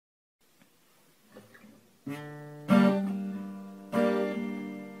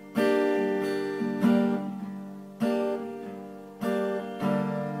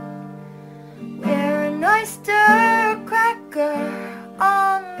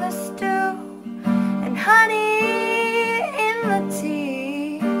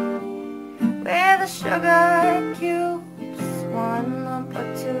sugar cubes, one lump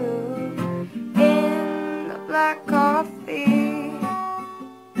or two in the black coffee,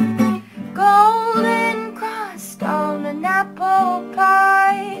 golden crust on an apple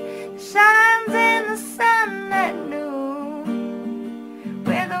pie shines in the sun at noon,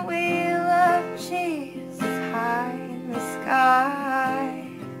 with a wheel of cheese high in the sky.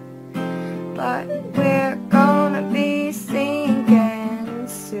 But we're gonna be sinking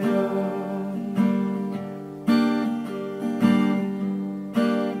soon.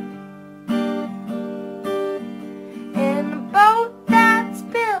 In a boat that's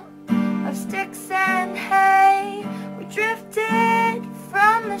built of sticks and hay, we drifted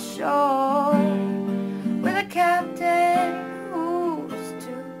from the shore with a captain who's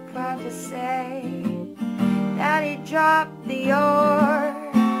too proud to say that he dropped the oar.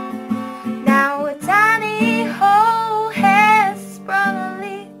 Now a tiny hole has sprung a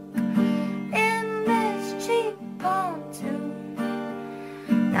leak in this cheap pontoon.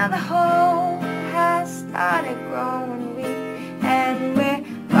 Now the hole has started growing weak, and we're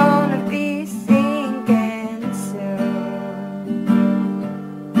gonna be sinking soon.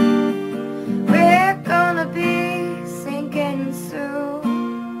 We're gonna be sinking soon.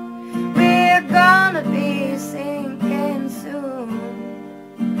 We're gonna be sinking soon.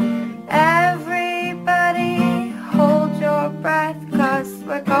 Everybody hold your breath, 'cause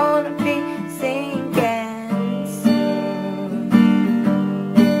we're gonna be sinking soon.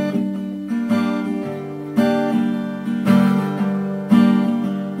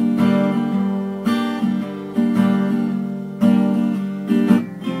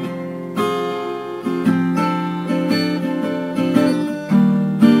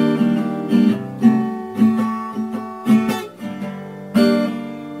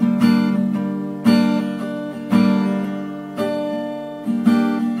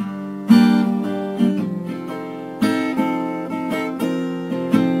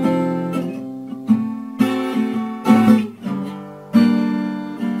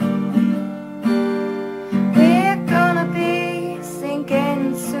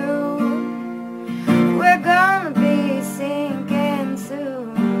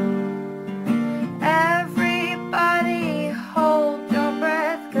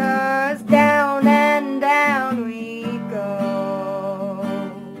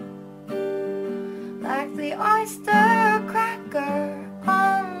 Like the oyster cracker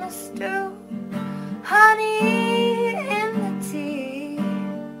on the stew, honey in the tea,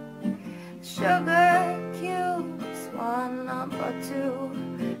 sugar cubes, one lump or two.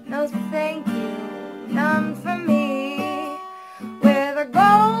 No thank you, none for me. With a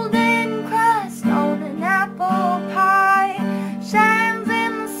golden crust on an apple pie shines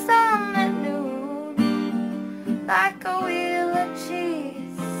in the sun at noon, like a wheel of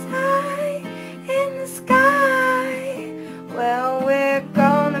cheese high in the sky. Well, we're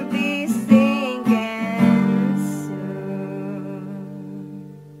gonna be sinking soon.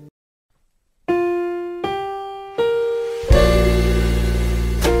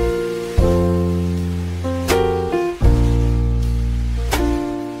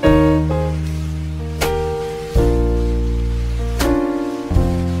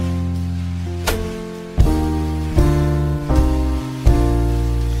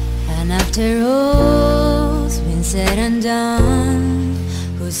 And after all's been said and done,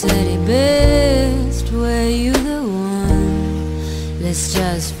 who said it best? Were you the one? Let's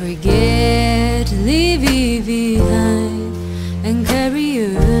just forget, leave it behind, and carry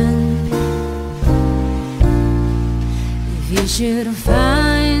on. If you shouldn't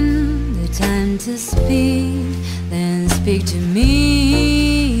find the time to speak, then speak to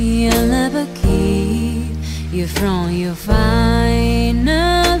me. I'll never keep you from your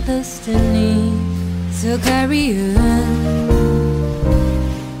final destiny. So carry on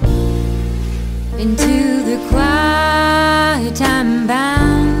into the quiet time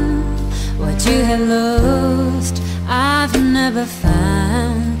bound. What you have lost, I've never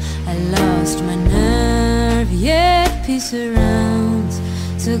found. I lost my nerve, yet peace surrounds.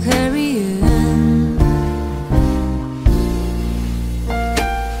 So carry on.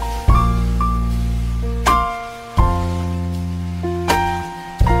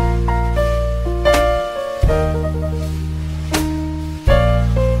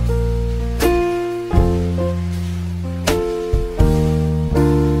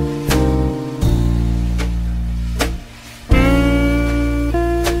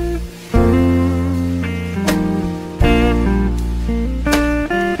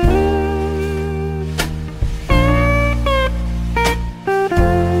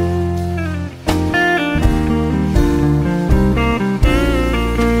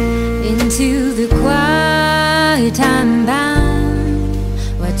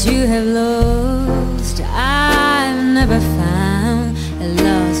 you have lost, I've never found. I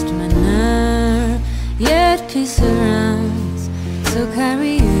lost my nerve, yet peace surrounds, so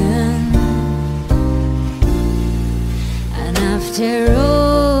carry on. And after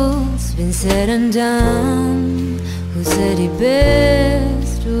all's been said and done, who said it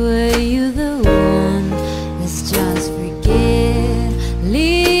best? Were you the one? Let's just forget,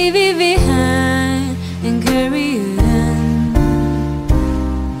 leave it behind and carry on.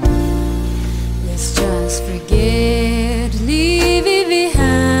 Let's just forget, leave it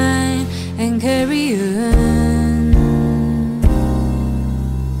behind and carry on.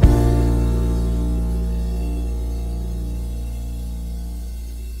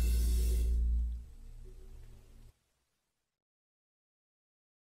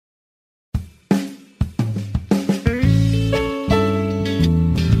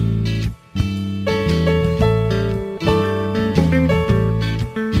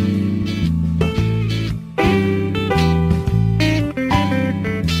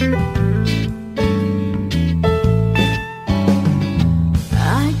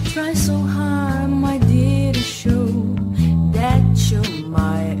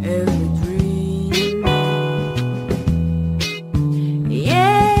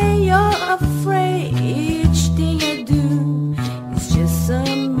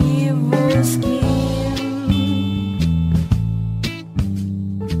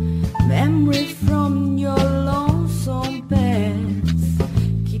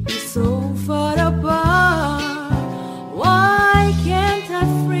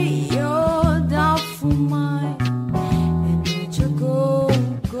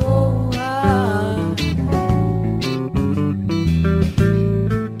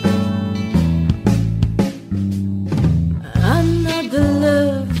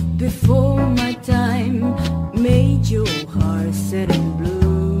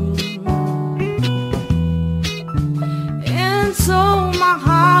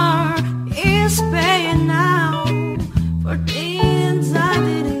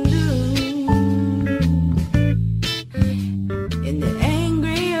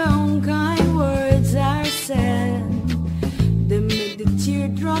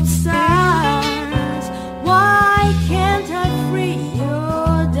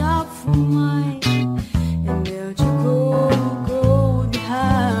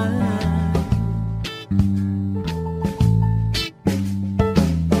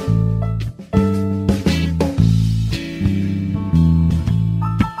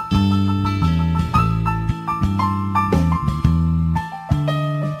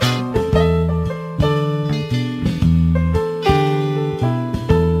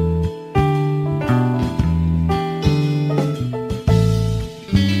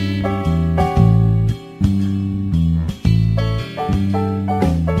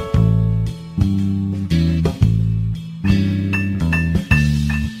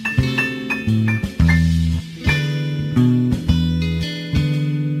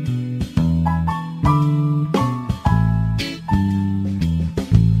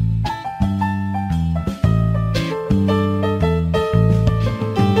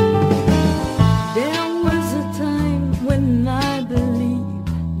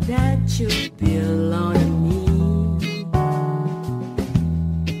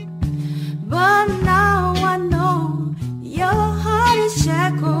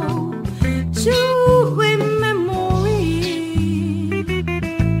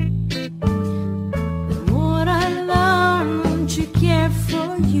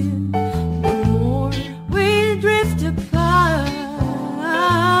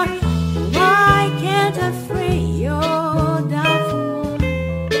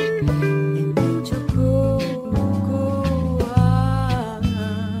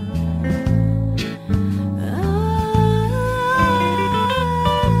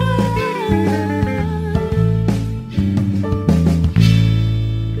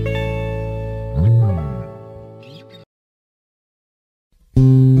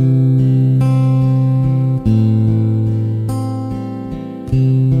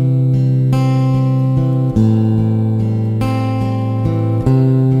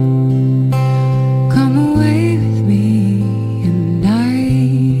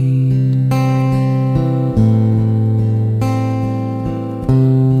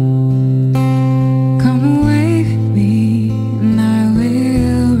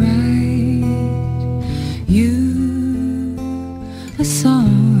 a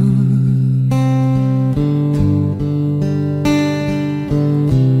song.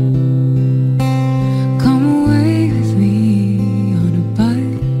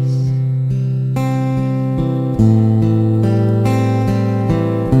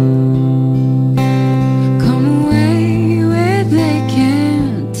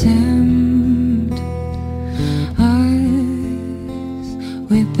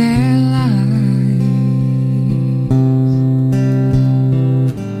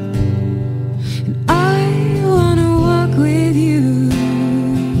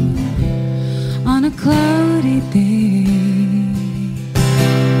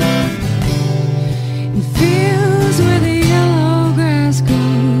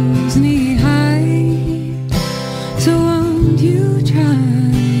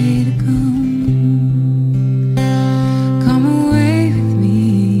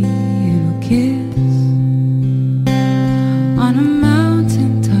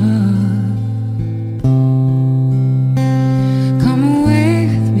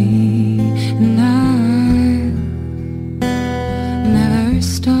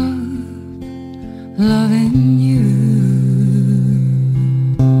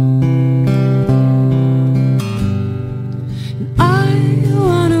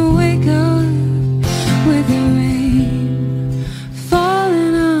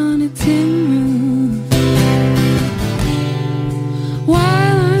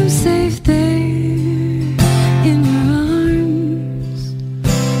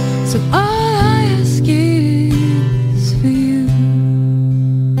 So all I ask is for you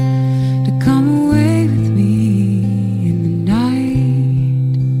to come away with me in the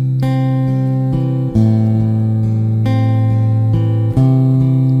night.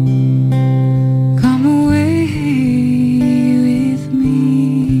 Come away with me.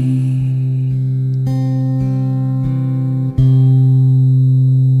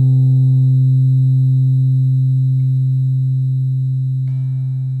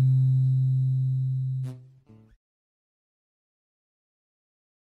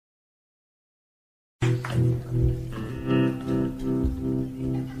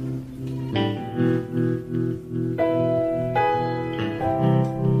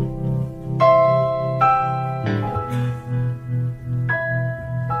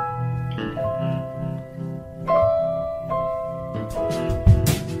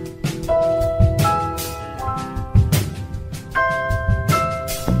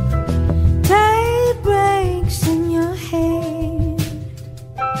 Day breaks in your head,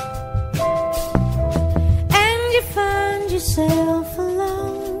 and you find yourself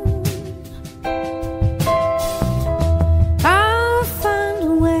alone. I'll find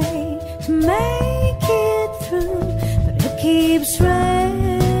a way to make it through, but it keeps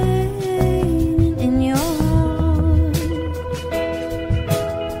raining in your heart.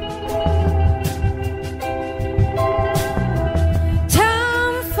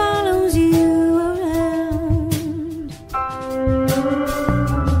 Time follows you around,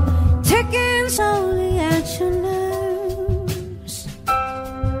 ticking slowly at your nerves.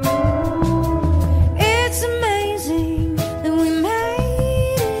 It's amazing that we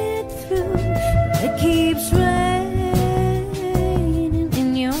made it through, but it keeps raining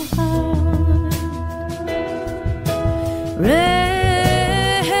in your heart.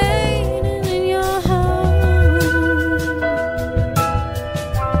 Raining in your heart.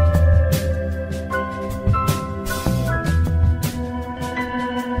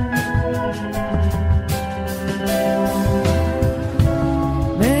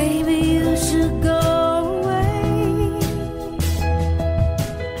 Maybe you should go away.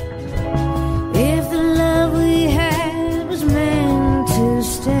 If the love we had was meant to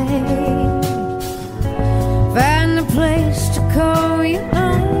stay, find a place to call your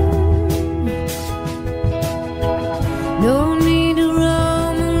own. No need to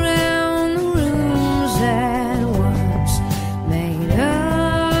roam around the rooms that once made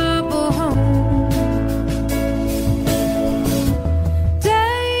up a home.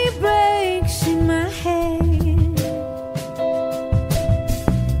 Day breaks in my head,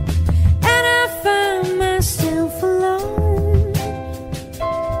 and I find myself alone.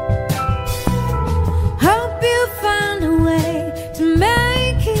 Hope you find a way to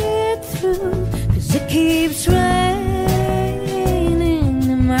make it through, 'cause it keeps raining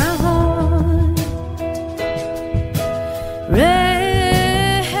in my heart.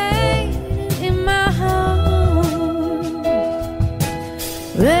 Raining in my heart.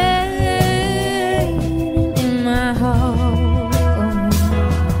 Raining in my heart.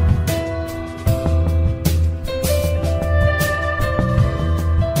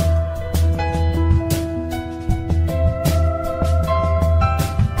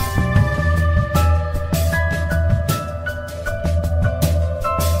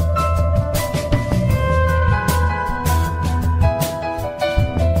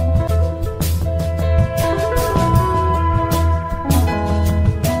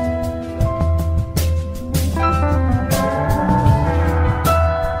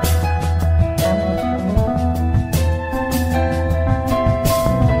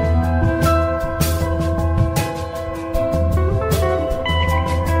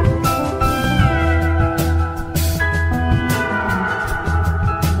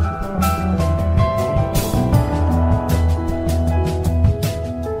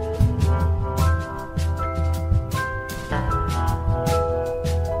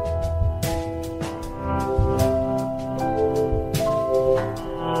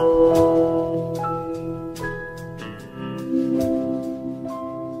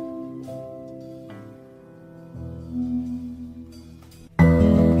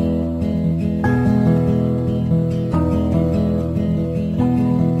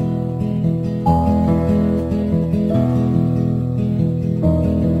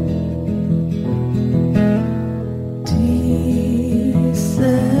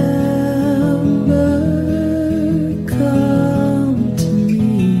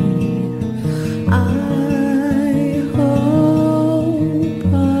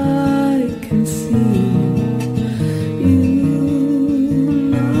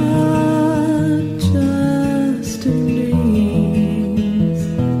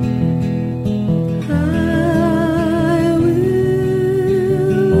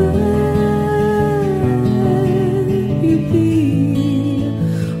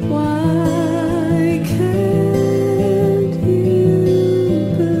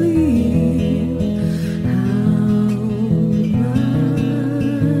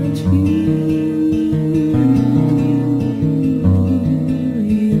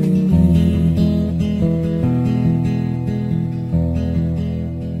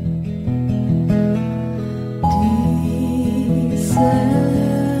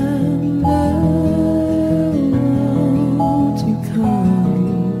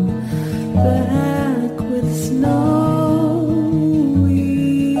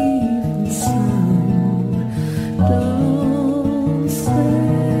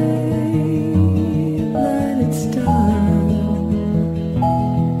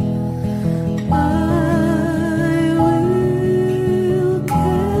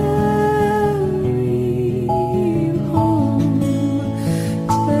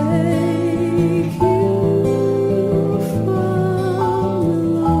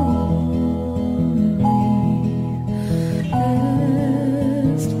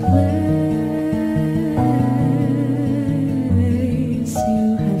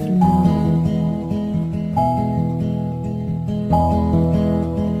 you have known.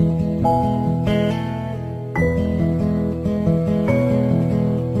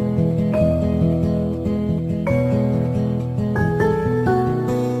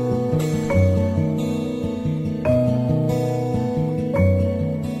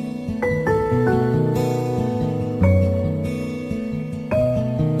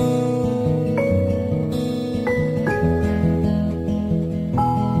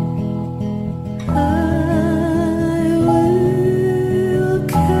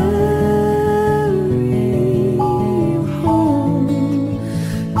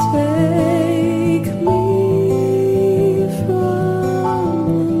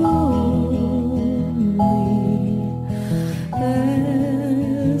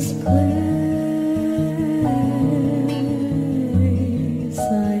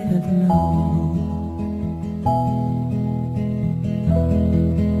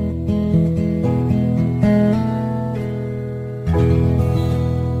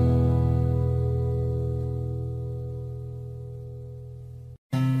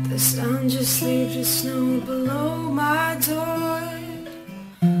 The sun just leaves the snow below my door,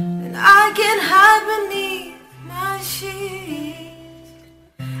 and I can hide beneath my sheets.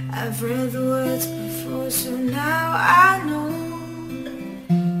 I've read the words before, so now I know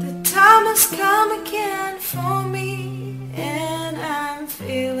the time has come again for me, and I'm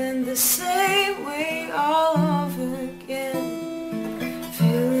feeling the same way all over again.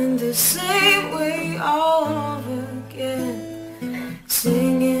 Feeling the same way all over again.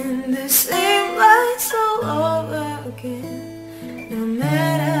 Singing the same lines all over again. No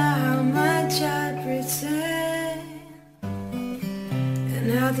matter how much I pretend. And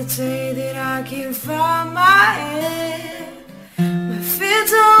now the day that I can't find my head, my feet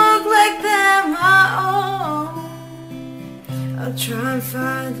don't look like they're my own. I'll try and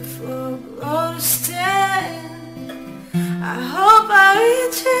find the floor below to stand. I hope I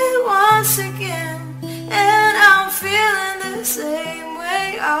reach it once again, and I'm feeling the same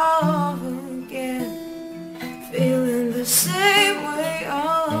way all over again. Feeling the same way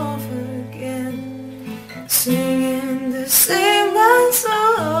all over again. Singing the same lines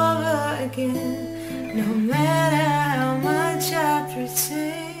all over again. No matter how much I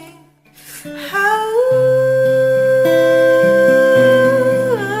pretend.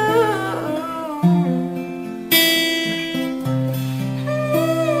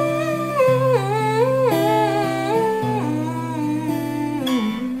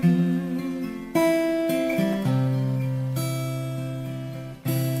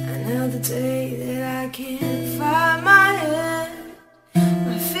 Another day that I can't find my head,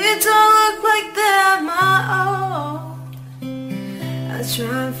 my feet don't look like they're my own. I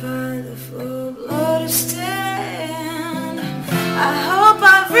try and find the floor below to stand. I hope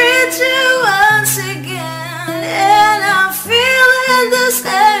I reach you once again, and I'm feeling the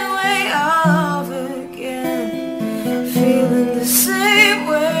same way all over again. Feeling the same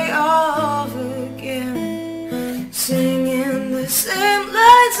way all over again. Singing the same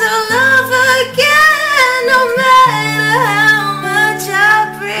lines all over again. No matter how much I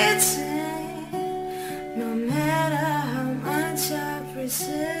pretend. No matter how much I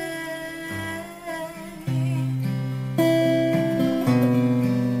pretend.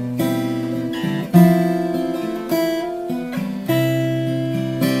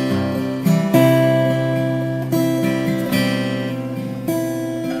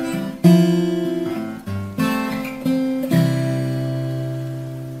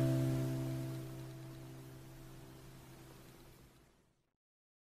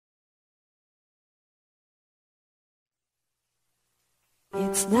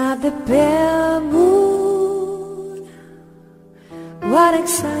 It's not the pale moon what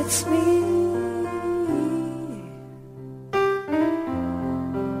excites me.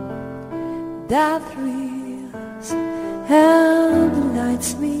 That thrills and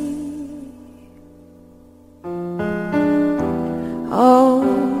delights me. Oh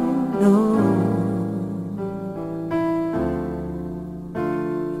no,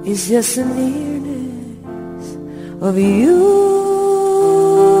 it's just the nearness of you.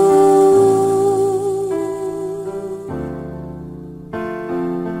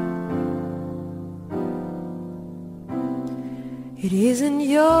 It isn't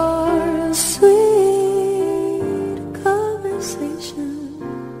your sweet conversation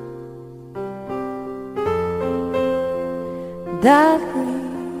that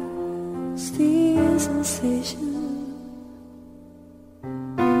brings the sensation.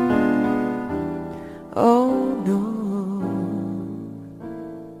 Oh no,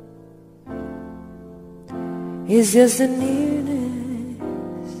 is just the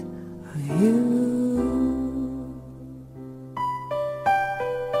nearness of you.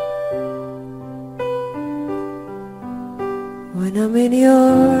 When I'm in your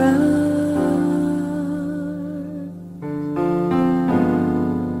arms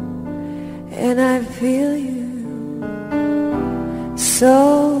and I feel you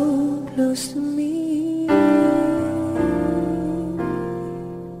so close to me,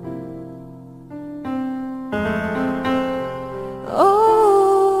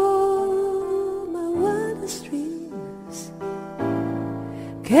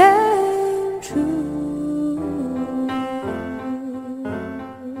 came true.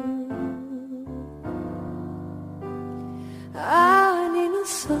 I need a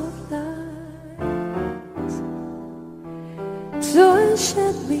soft light to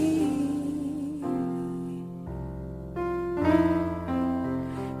enchant me.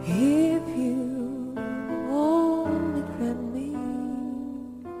 If you only grant me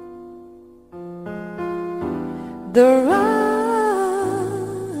the right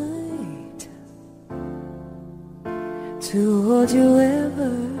to hold you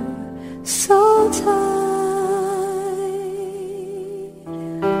ever so tight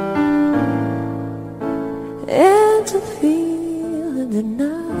and to feel in the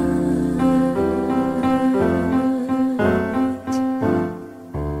night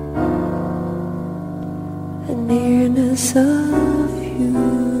the nearness of you.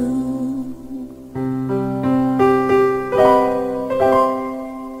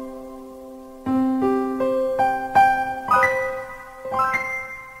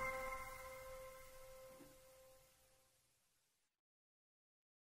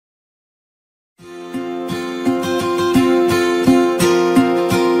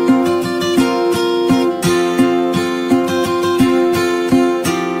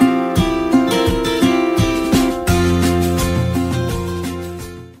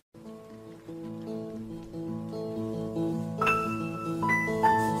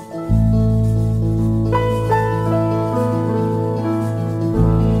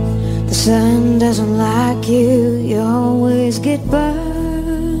 The sun doesn't like you, you always get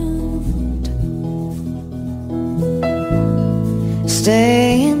burned.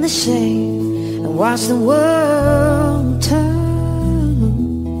 Stay in the shade and watch the world turn.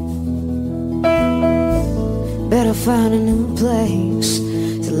 Better find a new place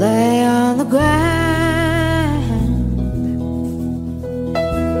to lay on the ground.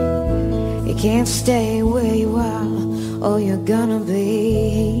 You can't stay where you are, or you're gonna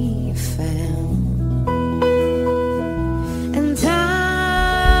be found. And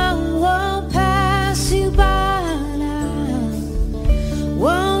time won't pass you by now,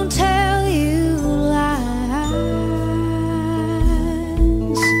 won't tell you lies.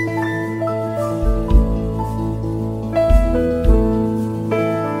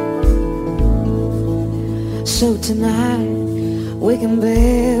 So tonight we can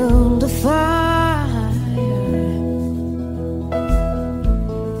build a fire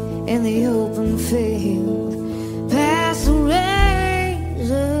in the open field, past the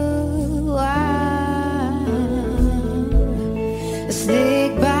razor wire.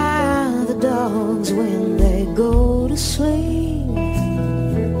 Sneak by the dogs when they go to sleep,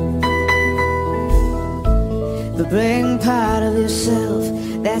 but bring part of yourself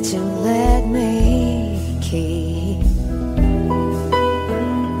that you let me keep.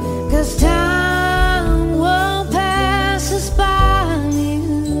 'Cause time won't pass us by,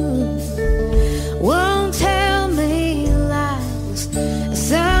 won't tell me lies.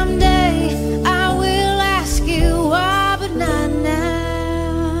 Someday I will ask you why, but not now.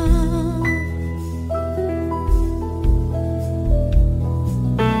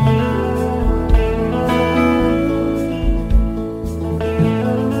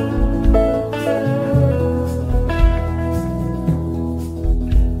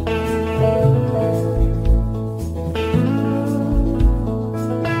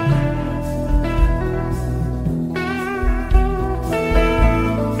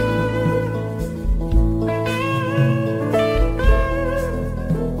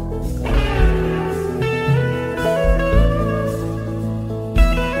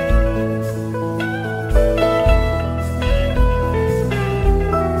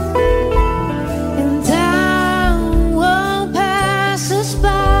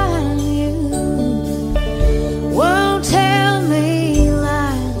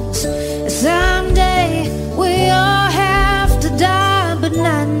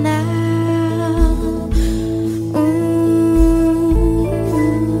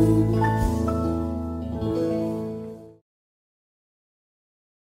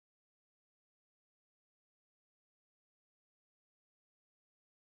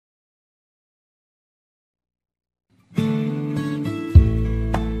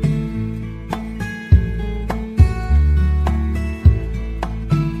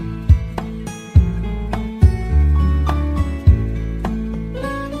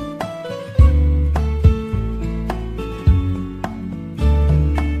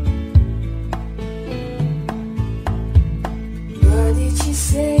 you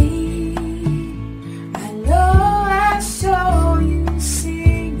say? I know I saw you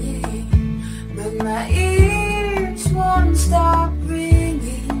singing, but my ears won't stop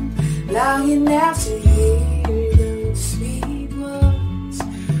ringing, longing out to hear those sweet words.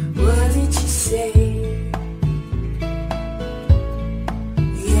 What did you say?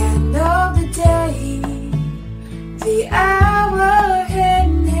 The end of the day, the hour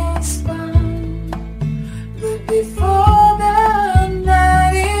hand has spun, but before the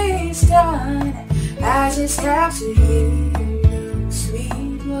night is done, I just have to hear those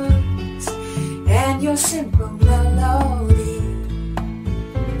sweet words and your simple melody.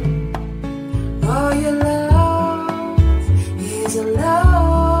 Oh, your love is a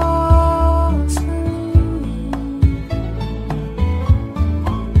lost moon,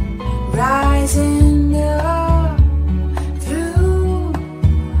 rising up through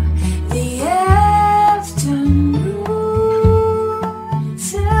the afternoon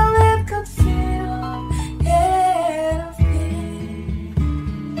till it could feel head of pink.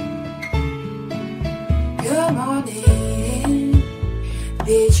 Come on in.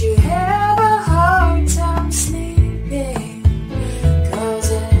 Did you have a hard time sleeping? 'Cause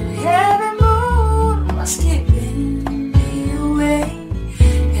a heavy moon was keeping me awake,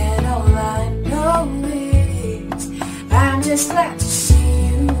 and all I know is I'm just glad to see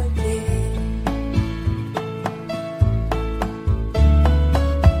you again.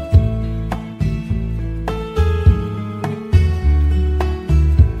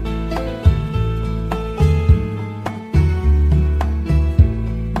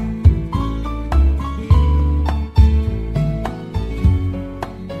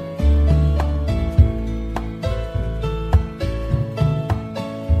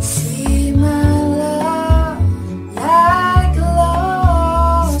 See my love like a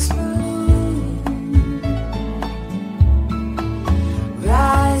lost moon,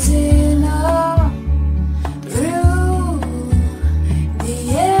 rising up through the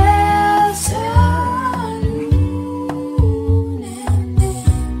afternoon, and then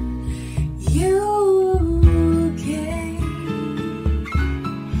you came.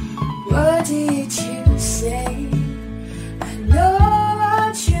 What did you say? I know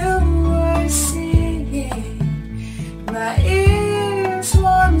what you were singing. My ears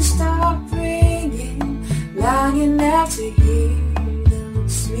won't stop ringing, longing out to hear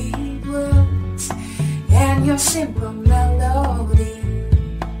those sweet words and your simple melody.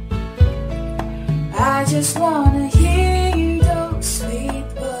 I just wanna hear you, those sweet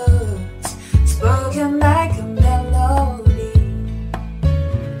words spoken like a melody.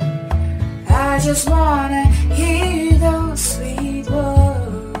 I just wanna hear those sweet words.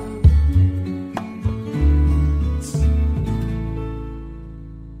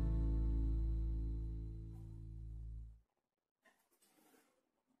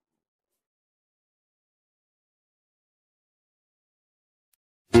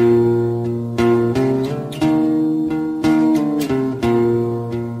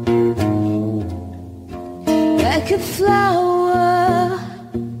 Like a flower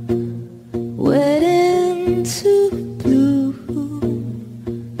waiting to bloom,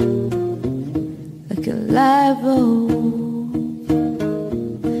 like a live oak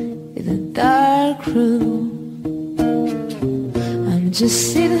in a dark room. I'm just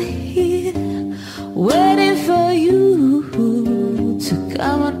sitting here waiting for you to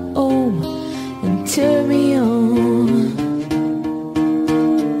come on home and turn me on.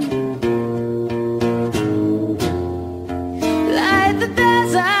 Like the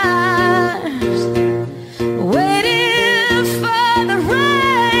desert, waiting for the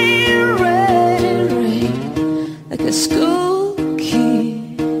rain, rain, rain. Like a school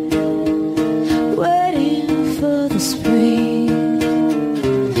kid, waiting for the spring.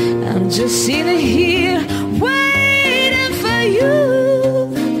 I'm just sitting here waiting for you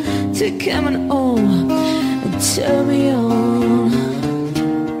to come on home and turn me on.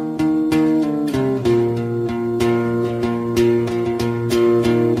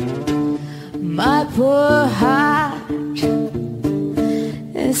 My poor heart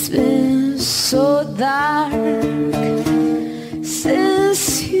has been so dark since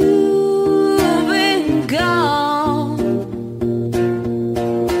you've been gone.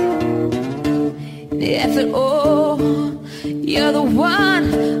 After all, you're the one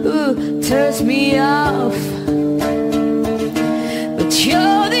who turns me off, but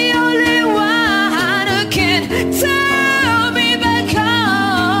you're the only one who can turn me back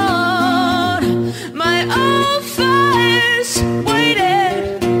on. My old fire's waiting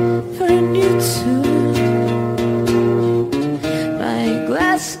for a new tune. My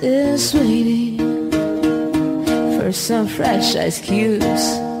glass is waiting for some fresh fresh ice cubes.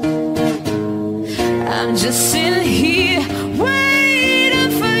 I'm just sitting here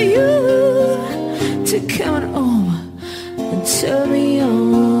waiting for you to come home and turn me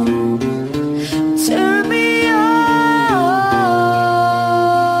on, turn me on.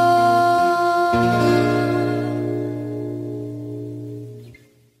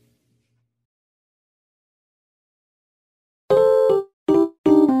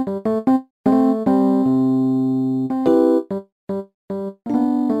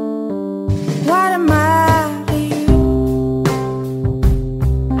 What am I to you?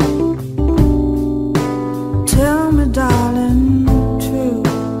 Tell me, darling, true.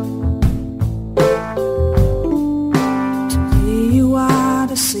 To me you are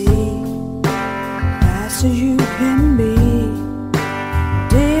to see, fast as you can be,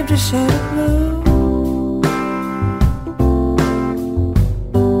 deep to shade of blue.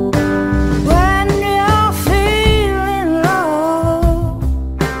 When you're feeling low,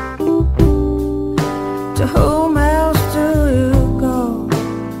 to whom else do you go?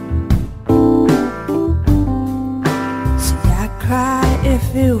 See, I cry if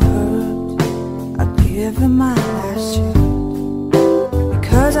you hurt, I'd give you my last shot,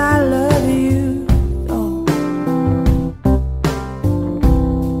 because I love you. Oh.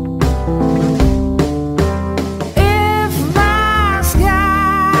 If my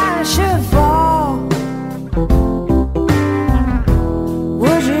sky should fall,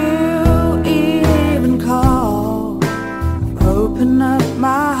 would you even call? Open up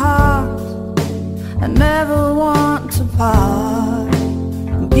my heart, I never want to part.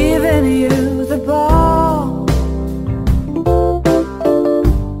 I'm giving you the ball.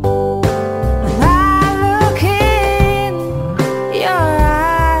 When I look in your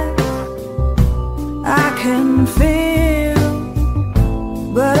eyes, I can feel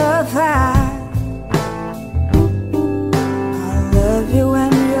butterflies. I love you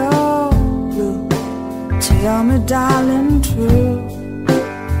when you're blue. Tell me, darling, true.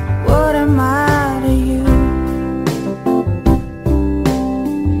 What am I to you?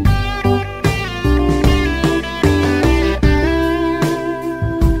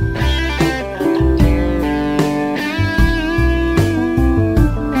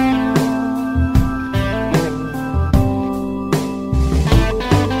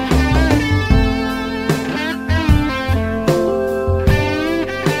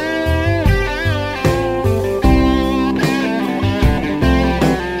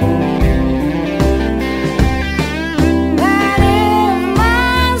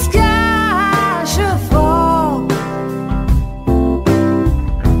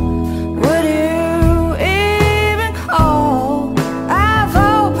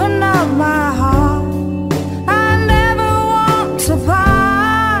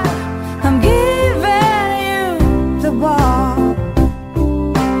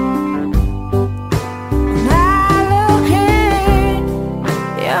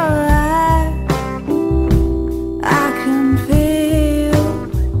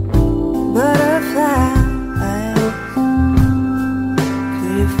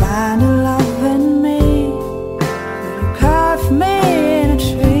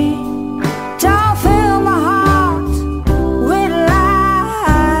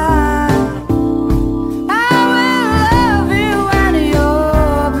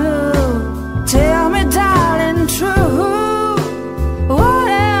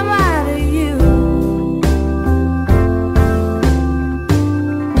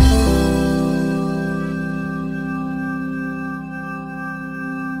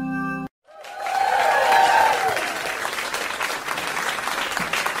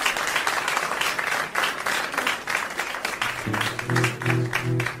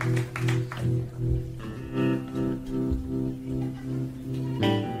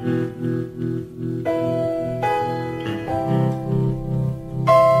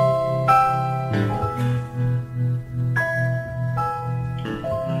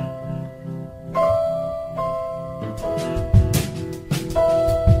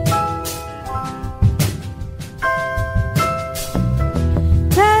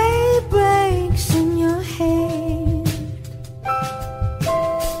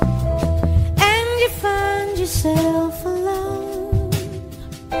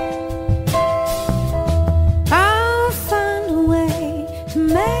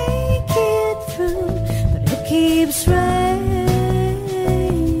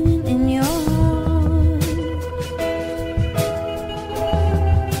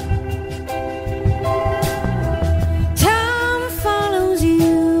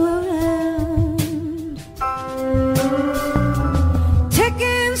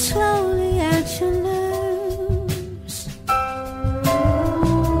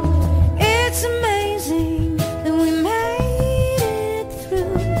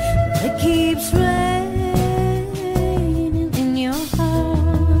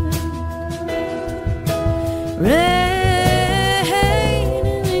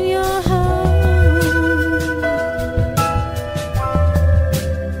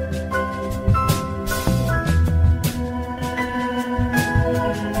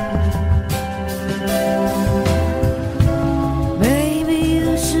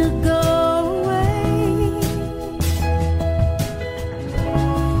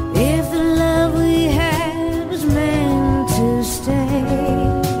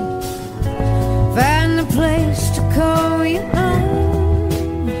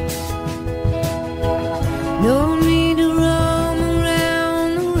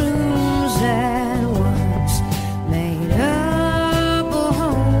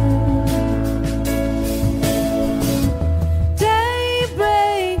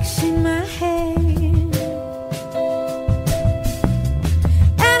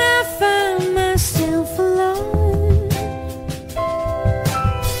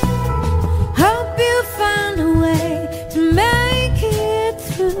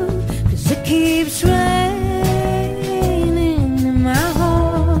 keeps raining in my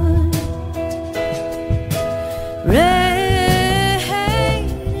heart, raining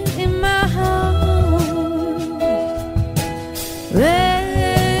in my heart,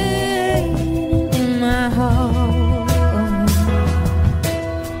 raining in my heart.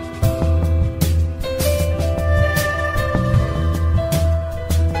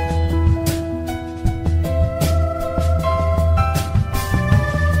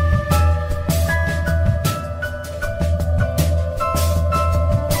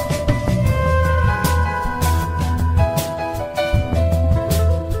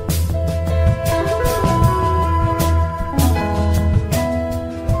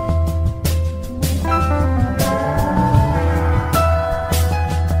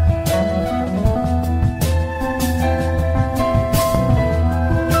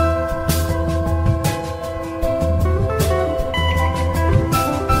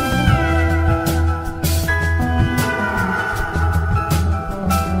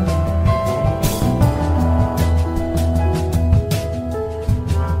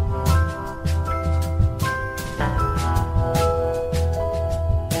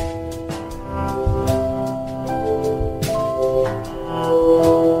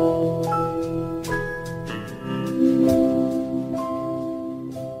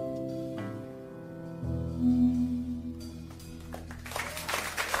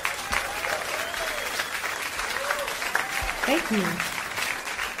 Thank you.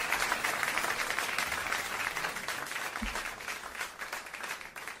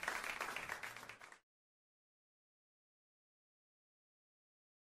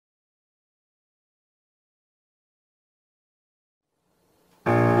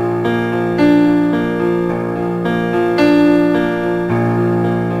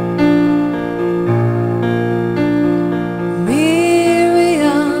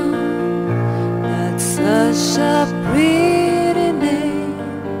 Miriam, that's such a pretty name.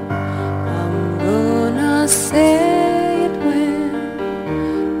 I'm gonna say it when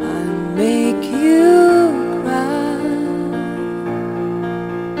I make you cry.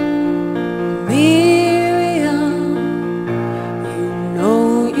 Miriam, you know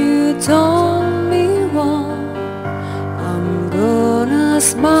you told me wrong. I'm gonna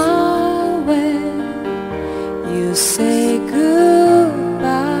smile when you say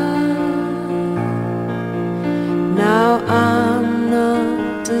goodbye. Now I'm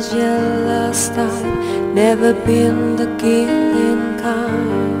not the jealous type, never been the killing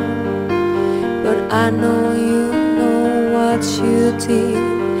kind, but I know you know what you did,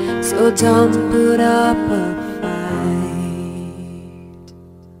 so don't put up a fight.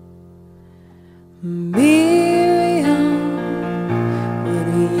 Miriam, when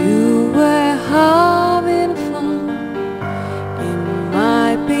you were having fun in my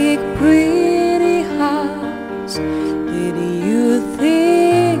big pretty house, did you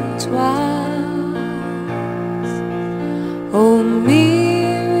think twice? Oh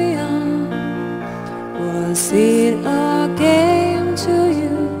Miriam, was it a game to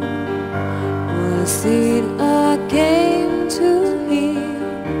you? Was it a game to him?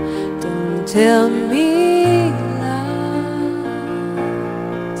 Don't tell me lies.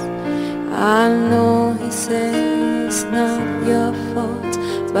 I know he says it's not your fault,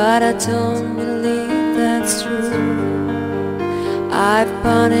 but I don't believe that's true. I've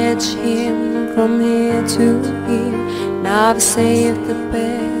punished him from here to here, now I've saved the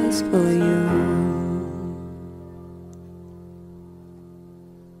best for you.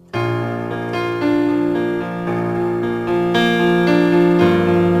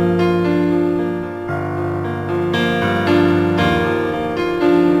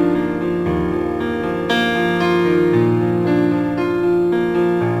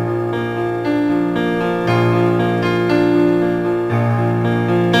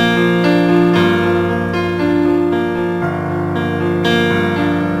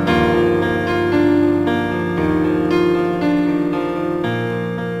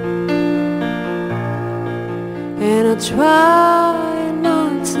 And I try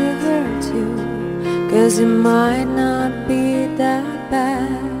not to hurt you, 'cause it might not be that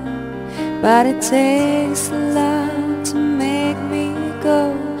bad, but it takes a lot to make me go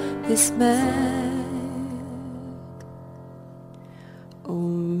this mad. Oh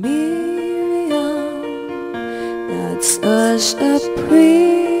Miriam, that's such a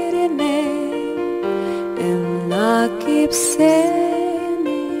pretty name, and I keep saying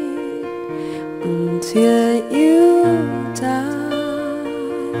it until you die.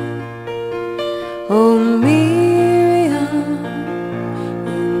 Oh Miriam,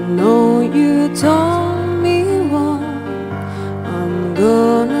 you know you told me wrong. I'm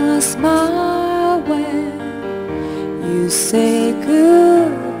gonna smile say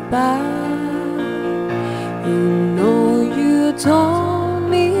goodbye. You know you told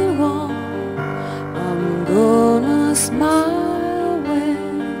me wrong. I'm gonna smile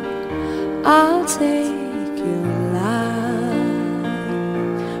when I'll take your life.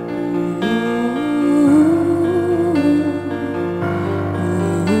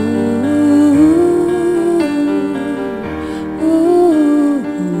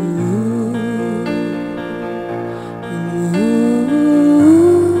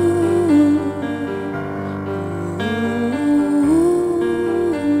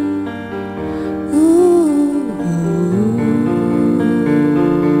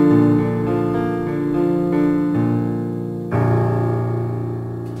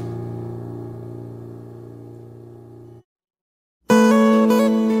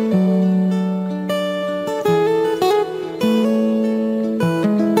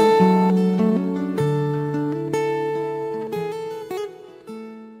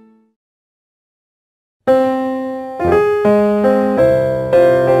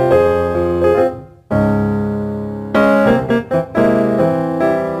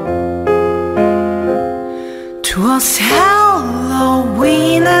 Twas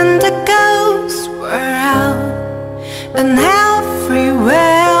Halloween and the ghosts were out, and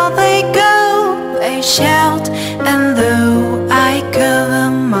everywhere they go they shout. And though I cover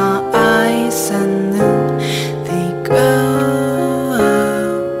my eyes and knew they go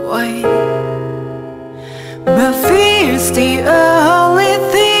away, but fear's the only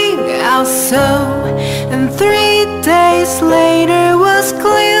thing I saw. And 3 days later was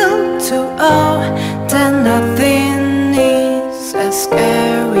clear to all that nothing is as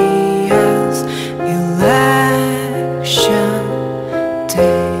scary as election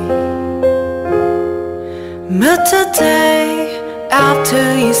day. But today, after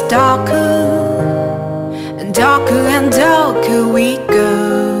it's darker and darker and darker we go,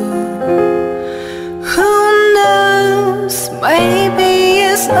 who knows, maybe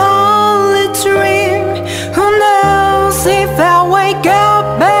it's only a dream. Who knows if I wake up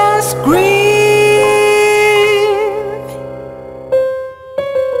and scream.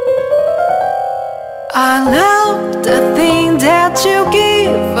 I love the thing that you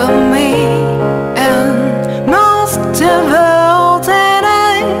give me, and most of all that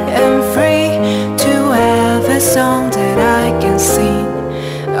I am free to have a song that I can sing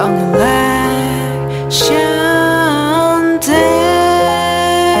on election day.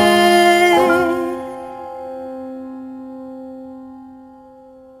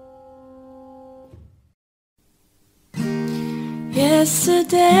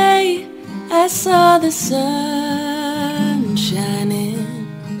 Yesterday I saw the sun shining,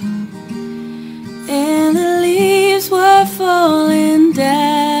 and the leaves were falling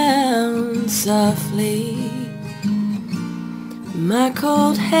down softly. My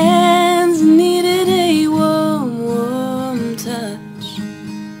cold hands needed a warm, warm touch,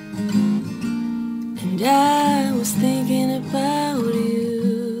 and I was thinking about you.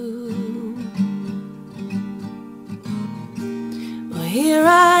 Well, here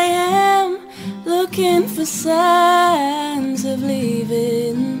I am, looking for signs of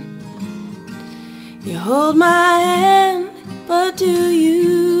leaving. You hold my hand, but do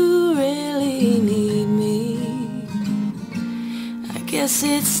you really need me? I guess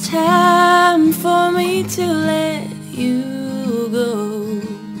it's time for me to let you go,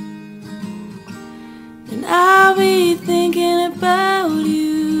 and I'll be thinking about you.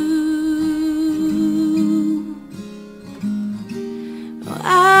 Oh,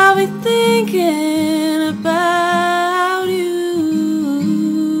 I'll be thinking about you.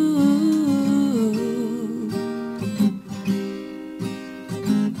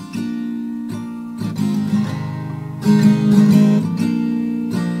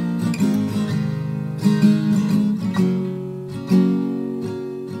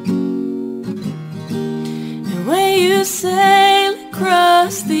 And when you sail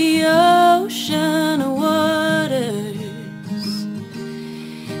across the ocean waters,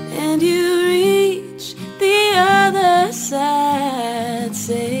 and you reach the other side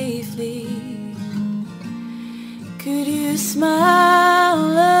safely, could you smile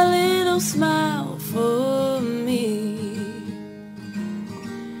a little smile for me?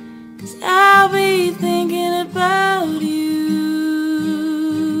 'Cause I'll be thinking about you.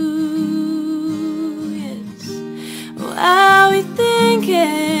 Yes, oh, I'll be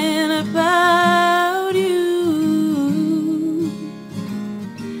thinking about you,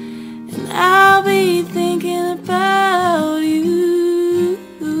 and I'll be thinking about you.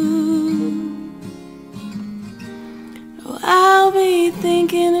 I'll be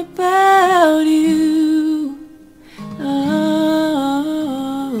thinking about you. Oh.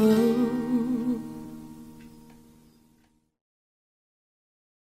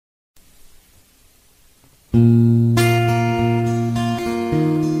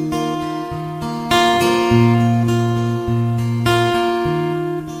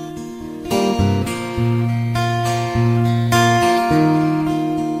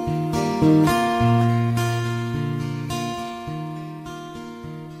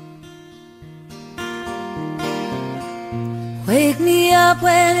 Wake me up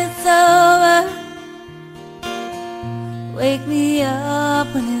when it's over. Wake me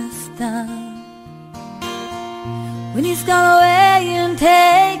up when it's done. When he's gone away and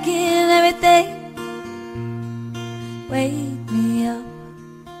taking everything. Wake me up.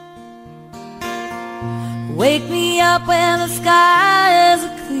 Wake me up when the skies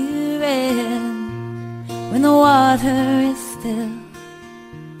are clearing, when the water is still.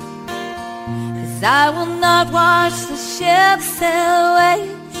 'Cause I will not watch the ship sail away,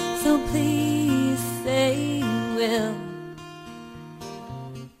 so please say you will.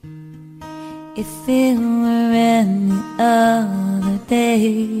 If it were any other day,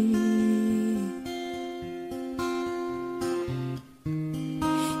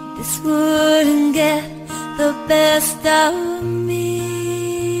 this wouldn't get the best of me.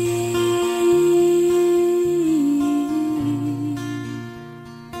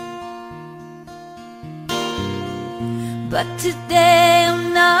 But today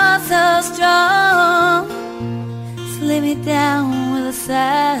I'm not so strong, so lay me down with a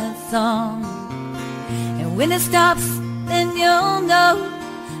sad song. And when it stops, then you'll know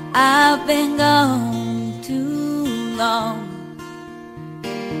I've been gone too long.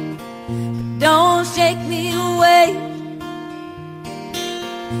 Don't shake me away,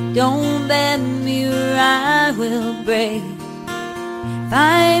 don't bend me or I will break.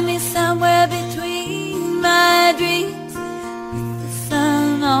 Find me somewhere between my dreams, with the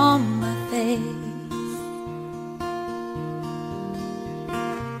sun on my face.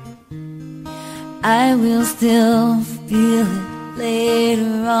 I will still feel it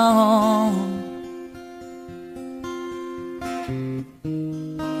later on,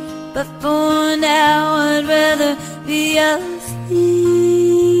 but for now I'd rather be asleep.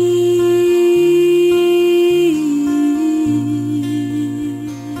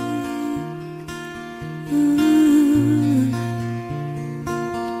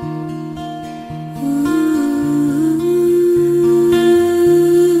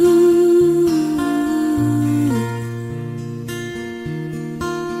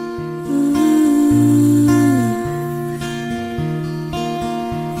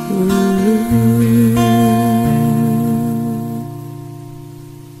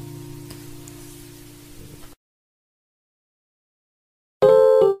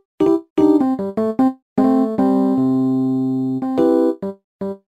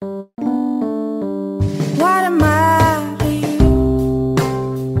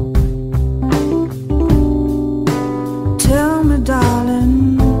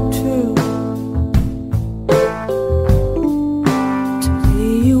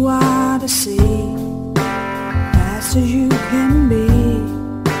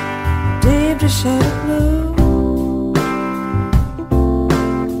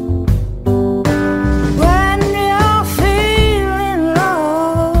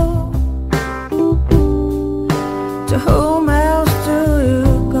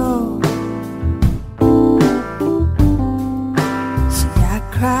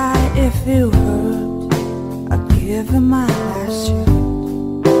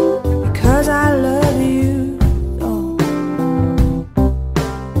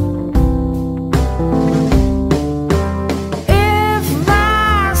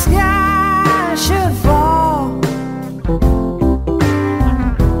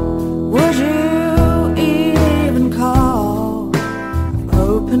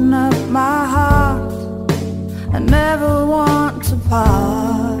 I never want to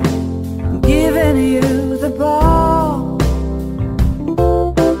part. I'm giving you